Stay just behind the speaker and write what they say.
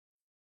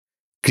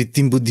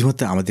কৃত্রিম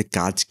বুদ্ধিমত্তা আমাদের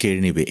কাজ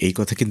কেড়ে নেবে এই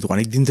কথা কিন্তু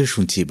অনেকদিন ধরে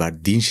শুনছি। বাট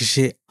দিন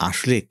শেষে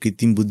আসলে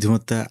কৃত্রিম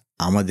বুদ্ধিমত্তা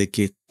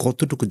আমাদেরকে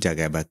কতটুকু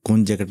জায়গায় বা কোন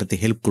জায়গাটাতে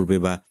হেল্প করবে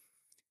বা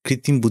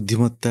কৃত্রিম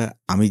বুদ্ধিমত্তা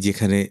আমি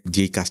যেখানে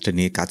যেই কাজটা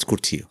নিয়ে কাজ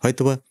করছি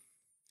হয়তোবা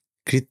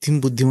কৃত্রিম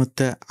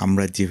বুদ্ধিমত্তা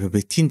আমরা যেভাবে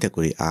চিন্তা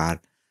করি আর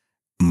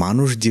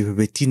মানুষ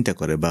যেভাবে চিন্তা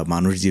করে বা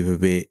মানুষ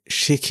যেভাবে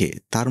শেখে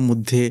তার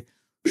মধ্যে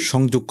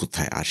সংযোগ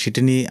কোথায়? আর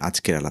সেটা নিয়ে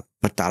আজকের আলাপ।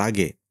 বাট তার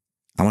আগে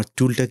আমার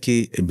চুলটা কি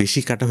বেশি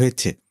কাটা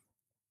হয়েছে?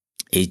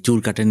 এই চুল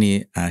কাটা নিয়ে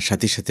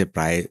সাথে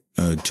প্রায়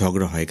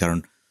ঝগড়া হয়। কারণ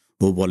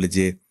ও বলে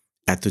যে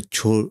এত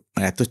ছো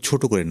এত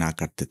ছোট করে না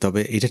কাটতে।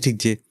 তবে এটা ঠিক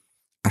যে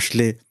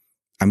আসলে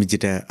আমি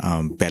যেটা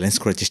ব্যালেন্স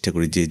করার চেষ্টা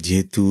করি যে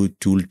যেহেতু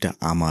চুলটা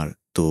আমার,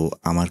 তো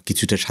আমার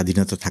কিছুটা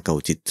স্বাধীনতা থাকা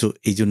উচিত। সো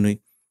এইজন্যই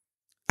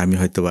আমি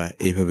হয়তোবা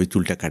এভাবে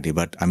চুলটা কাটি।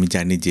 বাট আমি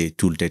জানি যে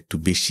চুলটা একটু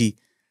বেশি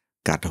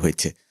কাটা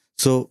হয়েছে।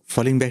 So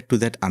falling back to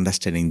that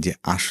understanding যে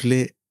আসলে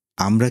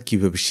আমরা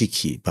কিভাবে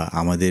শিখি বা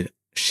আমাদের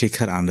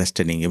শেখার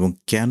আন্ডারস্ট্যান্ডিং এবং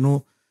কেন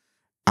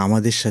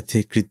আমাদের সাথে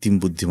কৃত্রিম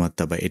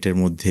বুদ্ধিমত্তা বা এটার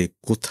মধ্যে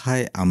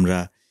কোথায় আমরা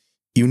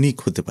ইউনিক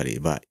হতে পারি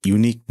বা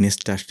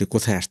ইউনিকনেসটা আসলে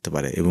কোথায় আসতে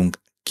পারে এবং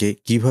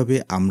কিভাবে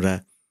আমরা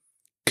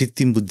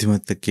কৃত্রিম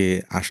বুদ্ধিমত্তাকে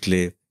আসলে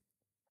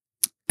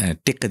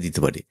টেক্কা দিতে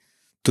পারি।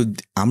 তো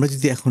আমরা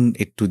যদি এখন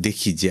একটু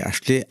দেখি যে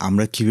আসলে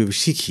আমরা কিভাবে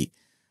শিখি,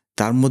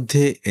 তার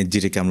মধ্যে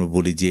যেটাকে আমরা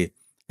বলি যে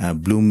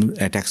ব্লুম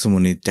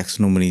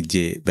ট্যাক্সোনমি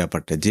যে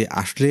ব্যাপারটা যে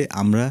আসলে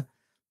আমরা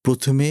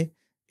 ১ম এ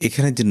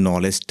এখানে যে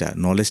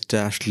নলেজটা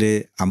আসলে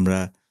আমরা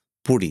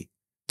পড়ি।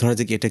 ধরা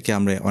যাক এটাকে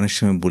আমরা অনেক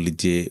সময় বলি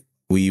যে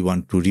উই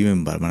ওয়ান্ট টু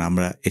রিমেম্বার মানে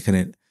আমরা এখানে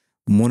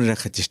মনে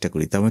রাখার চেষ্টা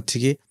করি। তার হচ্ছে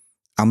গিয়ে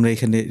আমরা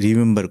এখানে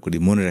রিমেম্বার করি,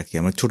 মনে রাখি।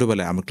 আমরা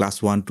ছোটবেলায় আমরা ক্লাস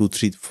 1, 2,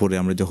 3, 4 এ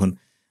আমরা যখন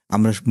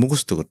আমরা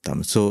মুখস্থ করতাম।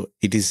 সো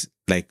ইট ইস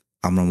লাইক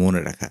আমরা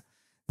মনে রাখা।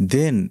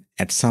 Then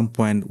at some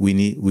point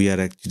we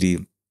are actually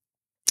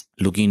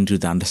looking into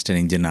the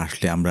understanding যে না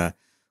আসলে আমরা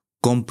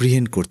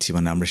comprehend করছি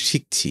মানে আমরা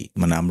শিখছি।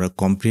 মানে আমরা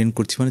comprehend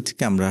করছি মানে হচ্ছে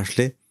কি আমরা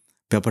আসলে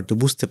ব্যাপারটা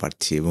বুঝতে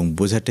পারছি এবং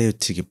বোঝাটাই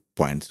হচ্ছে কি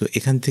পয়েন্ট। সো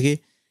এখান থেকে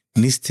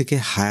নিচ থেকে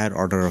higher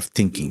order of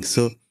thinking.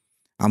 So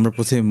আমরা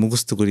 ১ম এ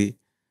মুখস্থ করি,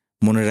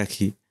 মনে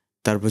রাখি।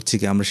 তারপর হচ্ছে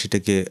কি আমরা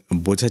সেটাকে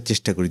বোঝার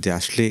চেষ্টা করি যে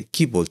আসলে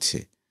কি বলছে।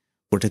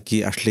 ওটা কি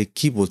আসলে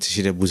কি বলছে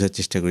সেটা বোঝার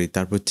চেষ্টা করি।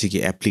 তারপর হচ্ছে কি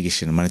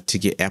অ্যাপ্লিকেশন মানে হচ্ছে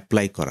কি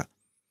এপ্লাই করা।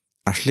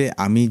 আসলে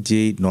আমি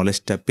যেই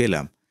নলেজটা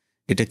পেলাম,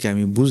 এটাকে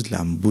আমি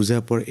বুঝলাম,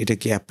 বুঝার পর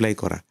এটাকে এপ্লাই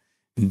করা।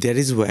 দ্যাট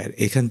ইজ ওয়্যার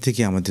এখান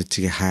থেকে আমাদের হচ্ছে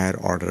গিয়ে হায়ার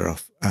অর্ডার অফ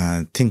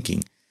থিংকিং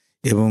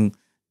এবং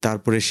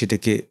তারপরে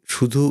সেটাকে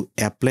শুধু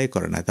এপ্লাই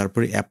করা না,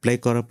 তারপরে এপ্লাই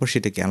করার পর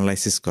সেটাকে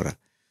এনালাইসিস করা।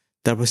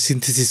 তারপর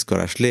সিনথেসিস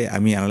করা। আসলে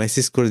আমি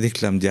এনালাইসিস করে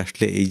দেখলাম যে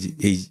আসলে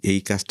এই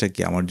কাজটা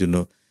কি আমার জন্য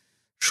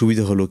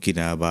সুবিধা হলো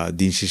কিনা বা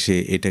দিন শেষে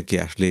এটাকে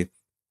আসলে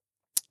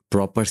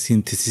প্রপার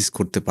সিনথেসিস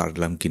করতে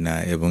পারলাম কিনা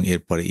এবং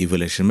এরপরে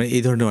ইভ্যালুয়েশন মানে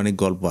এই ধরনের অনেক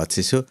গল্প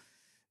আছে। সো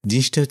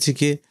জিনিসটা হচ্ছে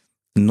গিয়ে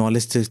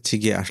নলেজটা হচ্ছে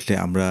গিয়ে আসলে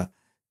আমরা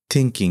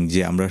থিংকিং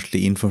যে আমরা আসলে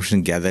ইনফরমেশন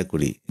গ্যাদার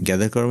করি।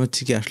 গ্যাদার করা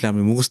হচ্ছে কি আসলে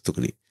আমি মুখস্থ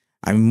করি।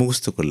 আমি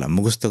মুখস্থ করলাম।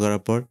 মুখস্থ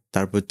করার পর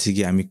তারপর হচ্ছে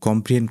গিয়ে আমি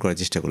কম্প্রিহেন্ড করার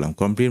চেষ্টা করলাম।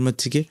 কম্প্রিহেন্ড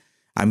হচ্ছে গিয়ে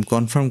আমি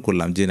কনফার্ম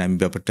করলাম যে না আমি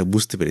ব্যাপারটা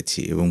বুঝতে পেরেছি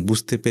এবং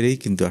বুঝতে পেরেই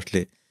কিন্তু আসলে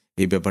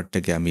এই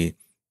ব্যাপারটাকে আ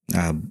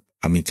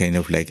আমি কাইন্ড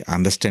অফ লাইক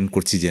আন্ডারস্ট্যান্ড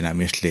করছি যে না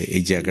আমি আসলে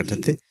এই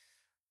জায়গাটাতে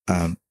আ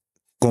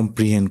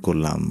কম্প্রিহেন্ড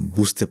করলাম,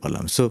 বুঝতে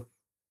পারলাম। সো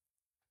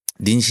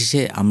দিন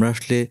শেষে আমরা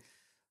আসলে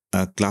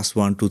ক্লাস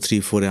 1, 2,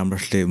 3, 4 এ আমরা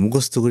আসলে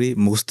মুখস্থ করি।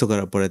 মুখস্থ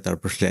করার পরে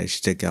তারপর আসলে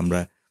সেটাকে আমরা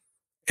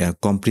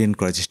কম্প্রিহেন্ড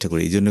করার চেষ্টা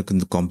করি। এজন্য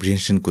কিন্তু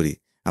কম্প্রিহেনশন করি।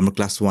 আমরা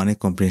ক্লাস 1 এ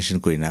কম্প্রিহেনশন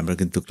করি না। আমরা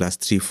কিন্তু ক্লাস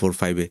 3, 4,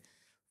 5 এ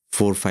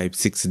 4, 5,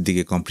 6 এর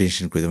দিকে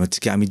কম্প্রিহেনশন করি। হচ্ছে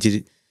কি আমি যে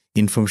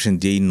ইনফরমেশন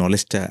যেই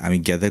নলেজটা আমি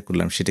গ্যাদার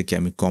করলাম সেটাকে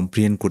আমি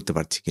কম্প্রিহেন্ড করতে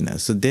পারছি কিনা।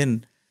 So then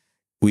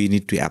we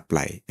need to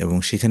apply এবং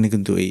সেখানে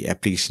কিন্তু এই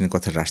অ্যাপ্লিকেশনের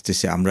কথাটা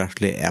আসতেছে। আমরা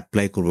আসলে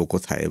এপ্লাই করব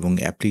কোথায় এবং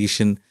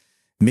application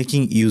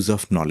making use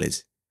of knowledge.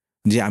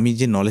 যে আমি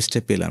যে নলেজটা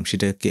পেলাম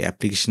সেটাকে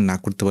অ্যাপ্লিকেশন না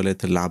করতে পারলে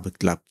তার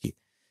লাভ কি?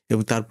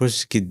 এবং তারপর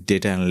কি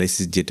ডেটা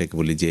অ্যানালাইসিস যেটাকে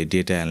বলি যে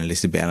ডেটা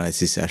অ্যানালাইসিস বা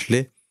অ্যানালাইসিস আসলে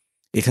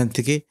এখান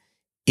থেকে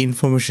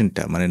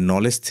ইনফরমেশনটা মানে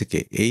নলেজ থেকে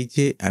এই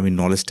যে আমি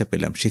নলেজটা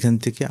পেলাম সেখান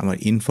থেকে আমার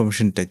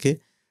ইনফরমেশনটাকে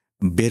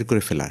বের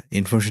করে ফেলা।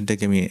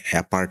 ইনফরমেশনটাকে আমি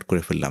অ্যাপার্ট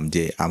করে ফেললাম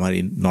যে আমার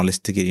নলেজ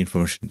থেকে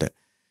ইনফরমেশনটা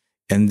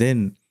and then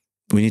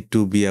we need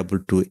to be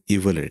able to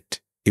evaluate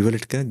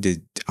কেন যে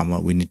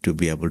we need to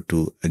be able to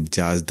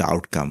judge the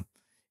outcome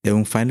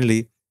এবং ফাইনালি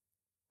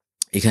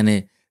এখানে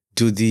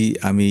যদি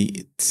আমি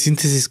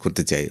সিনথেসিস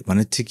করতে চাই মানে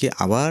হচ্ছে কি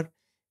আবার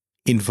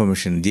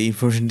ইনফরমেশন যে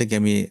ইনফরমেশনটাকে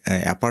আমি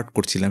অ্যাপার্ট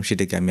করছিলাম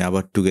সেটাকে আমি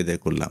আবার টুগেদার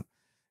করলাম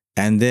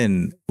and then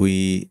we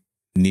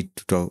need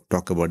to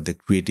talk about the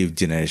creative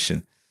generation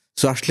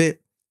so আসলে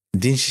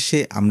দিন শেষে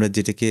আমরা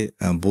যেটাকে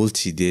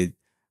বলছি যে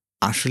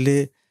আসলে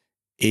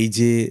এই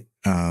যে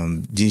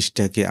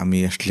জিনিসটাকে আমি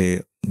আসলে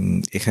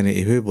এখানে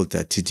এভাবে বলতে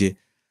চাচ্ছি যে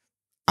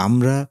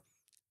আমরা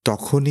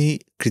তখনই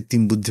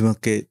কৃত্রিম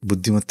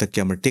বুদ্ধিমত্তাকে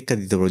আমরা টেক্কা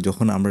দিতে পারবো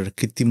যখন আমরা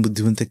কৃত্রিম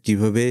বুদ্ধিমত্তা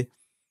কিভাবে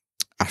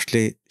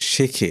আসলে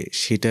শেখে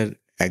সেটার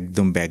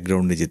একদম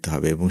ব্যাকগ্রাউন্ডে যেতে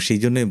হবে এবং সেই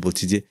জন্যই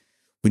বলছি যে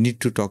we need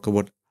to talk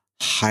about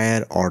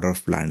higher order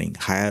of learning.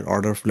 Higher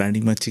order of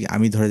learning হচ্ছে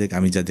আমি ধরা যাক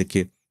আমি যাদেরকে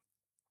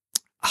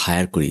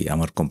হায়ার করি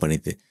আমার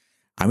কোম্পানিতে,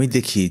 আমি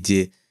দেখি যে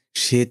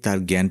সে তার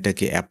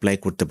জ্ঞানটাকে এপ্লাই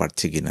করতে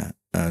পারছে কিনা।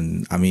 আন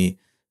আমি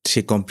সে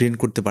কমপ্লেইন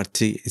করতে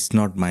পারছে, it's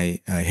not my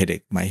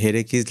headache. My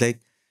headache is like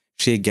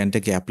say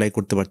জ্ঞানটাকে apply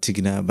করতে পারছে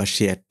কিনা, বা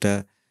সে একটা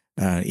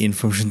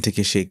ইনফরমেশন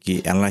থেকে সে কি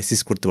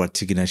এনালাইসিস করতে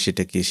পারছে কিনা,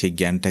 সেটাকে সেই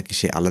জ্ঞানটাকে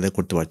সে আলাদা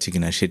করতে পারছে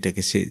কিনা,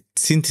 সেটাকে সে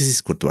সিনথেসিস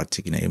করতে পারছে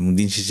কিনা, এবং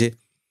দিন শেষে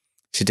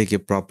সেটাকে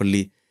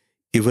প্রপারলি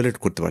ইভালুয়েট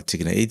করতে পারছে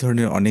কিনা। এই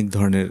ধরনের অনেক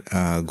ধরনের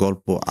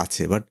গল্প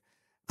আছে। বাট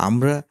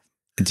আমরা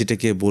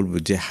যেটাকে বলব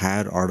যে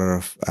হায়ার অর্ডার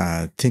অফ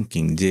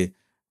থিংকিং, যে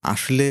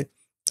আসলে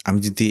আমি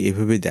যদি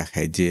এভাবে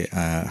দেখাই যে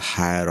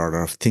হায়ার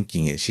অর্ডার অফ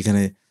থিংকিং এ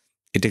সেখানে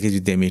এটাকে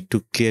যদি আমি একটু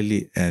ক্লিয়ারলি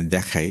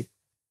দেখাই,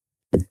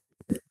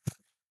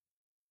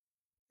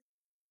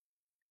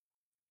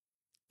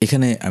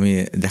 এখানে আমি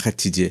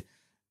দেখাচ্ছি যে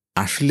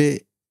আসলে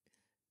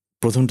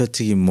 ১ম টা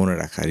হচ্ছে গিয়ে মনে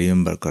রাখা,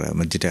 রিমেম্বার করা।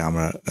 মানে যেটা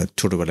আমরা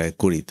ছোটবেলায়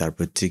করি।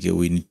 তারপর হচ্ছে গিয়ে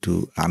উই নিড টু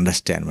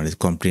আন্ডারস্ট্যান্ড, মানে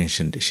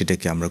কম্প্রিহেনশন,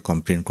 সেটাকে আমরা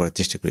কম্প্রিহেন্ড করার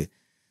চেষ্টা করি।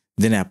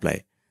 দেন এপ্লাই।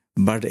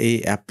 বাট এই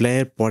এপ্লাই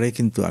এর পরে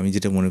কিন্তু আমি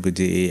যেটা মনে করি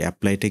যে এই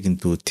এপ্লাইটা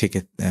কিন্তু থেকে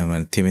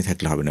মানে থেমে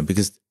থাকলে হবে না।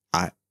 বিকজ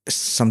আ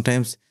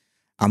সামটাইমস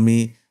আমি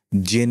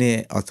জেনে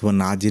অথবা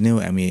না জেনেও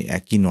আমি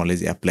একই নলেজ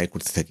এপ্লাই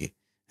করতে থাকি।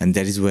 And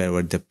that is wire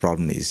the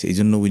problem is.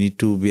 এইজন্য we need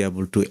to be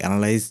able to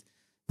analyse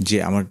যে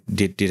আমার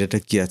ডেটাটা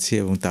কি আছে,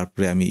 এবং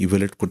তারপরে আমি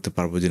ইভালুয়েট করতে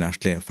পারবো যে না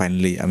আসলে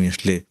ফাইনালি আমি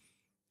আসলে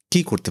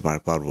কি করতে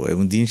পারবো,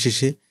 এবং দিন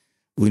শেষে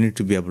we need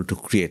to be able to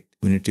create.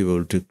 We need to be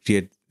able to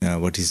create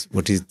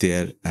what is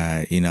there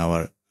in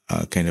our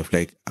kind of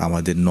like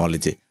আমাদের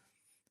নলেজে।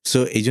 সো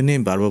এই জন্যই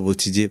আমি বারবার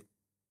বলছি যে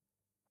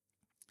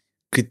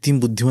কৃত্রিম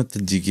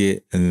বুদ্ধিমত্তার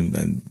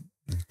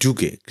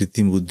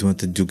কৃত্রিম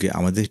বুদ্ধিমত্তার যুগে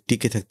আমাদের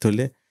টিকে থাকতে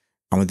হলে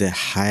আমাদের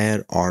হায়ার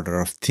অর্ডার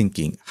অফ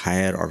থিংকিং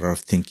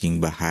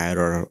বা হায়ার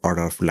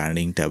অর্ডার অফ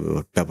লার্নিংটা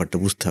ব্যাপারটা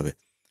বুঝতে হবে।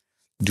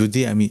 যদি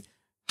আমি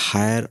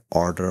হায়ার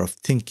অর্ডার অফ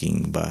থিংকিং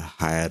বা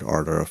হায়ার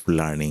অর্ডার অফ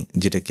লার্নিং,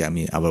 যেটাকে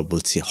আমি আবার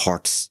বলছি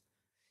হটস,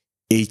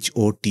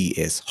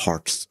 HOTS,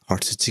 হটস।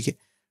 হটস হচ্ছে কি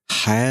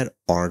higher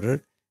order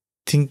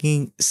thinking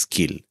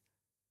skill.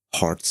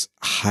 হটস,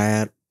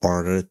 higher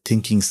order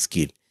thinking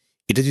skill.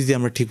 এটা যদি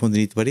আমরা ঠিক মতো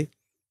নিতে পারি,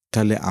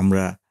 তাহলে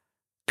আমরা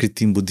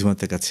কৃত্রিম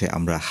বুদ্ধিমত্তার কাছে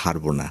আমরা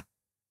হারবো না।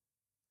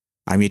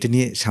 আমি এটা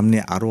নিয়ে সামনে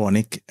আরো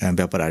অনেক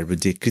ব্যাপার আসবে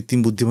যে কৃত্রিম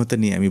বুদ্ধিমত্তা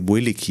নিয়ে আমি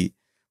বই লিখি,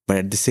 but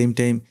at the same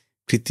time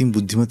কৃত্রিম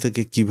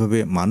বুদ্ধিমত্তাকে কিভাবে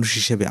মানুষ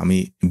হিসেবে আমি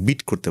বিট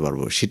করতে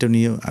পারবো, সেটা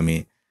নিয়েও আমি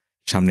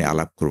সামনে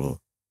আলাপ করব।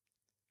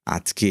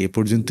 আজকে এ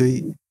পর্যন্তই।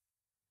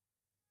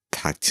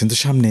 থাকছেন তো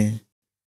সামনে।